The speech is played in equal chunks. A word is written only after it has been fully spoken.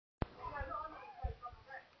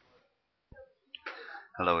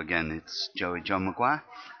Hello again, it's Joey John Maguire.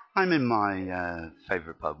 I'm in my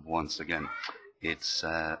favourite pub once again. It's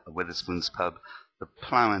Witherspoon's pub, the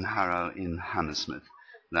Plough and Harrow in Hammersmith.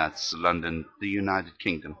 That's London, the United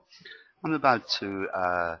Kingdom. I'm about to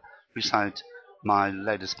recite my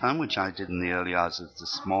latest poem, which I did in the early hours of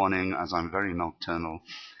this morning, as I'm very nocturnal,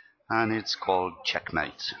 and it's called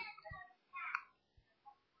Checkmate.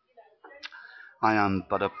 I am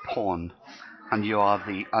but a pawn, and you are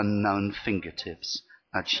the unknown fingertips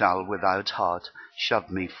that shall without heart shove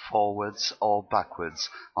me forwards or backwards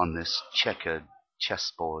on this checkered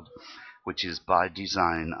chessboard, which is by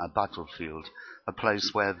design a battlefield, a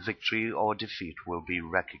place where victory or defeat will be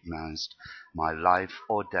recognized, my life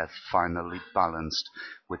or death finally balanced,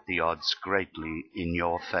 with the odds greatly in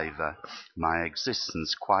your favor, my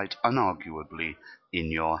existence quite unarguably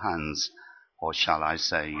in your hands, or shall I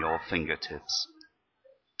say your fingertips.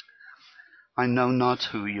 I know not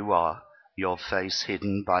who you are, your face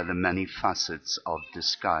hidden by the many facets of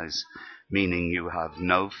disguise, meaning you have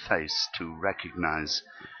no face to recognize.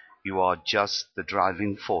 You are just the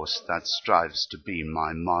driving force that strives to be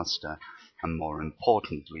my master, and more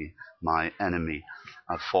importantly, my enemy,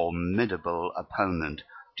 a formidable opponent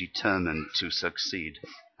determined to succeed,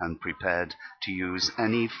 and prepared to use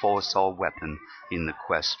any force or weapon in the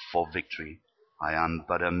quest for victory. I am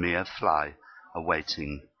but a mere fly,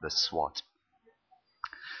 awaiting the swat.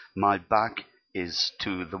 My back is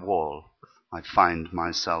to the wall. I find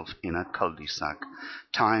myself in a cul-de-sac.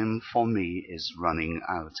 Time for me is running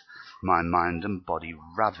out, my mind and body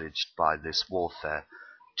ravaged by this warfare,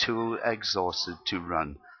 too exhausted to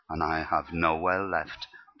run, and I have nowhere left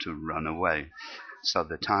to run away. So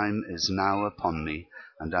the time is now upon me,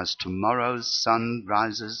 and as tomorrow's sun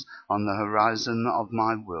rises on the horizon of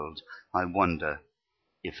my world, I wonder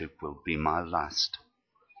if it will be my last.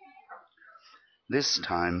 This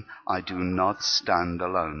time I do not stand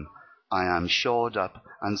alone. I am shored up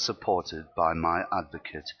and supported by my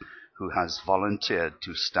advocate, who has volunteered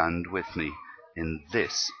to stand with me in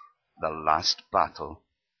this, the last battle,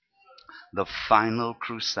 the final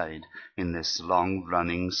crusade in this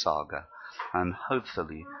long-running saga, and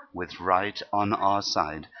hopefully, with right on our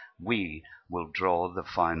side, we will draw the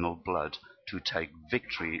final blood to take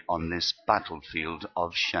victory on this battlefield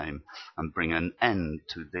of shame, and bring an end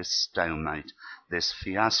to this stalemate, this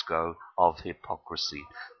fiasco of hypocrisy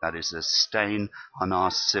that is a stain on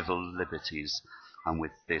our civil liberties. And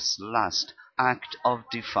with this last act of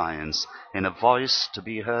defiance, in a voice to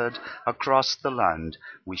be heard across the land,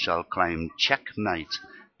 we shall claim checkmate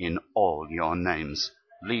in all your names.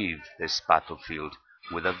 Leave this battlefield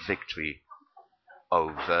with a victory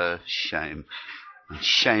over shame. And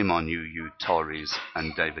shame on you, you Tories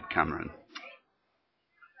and David Cameron.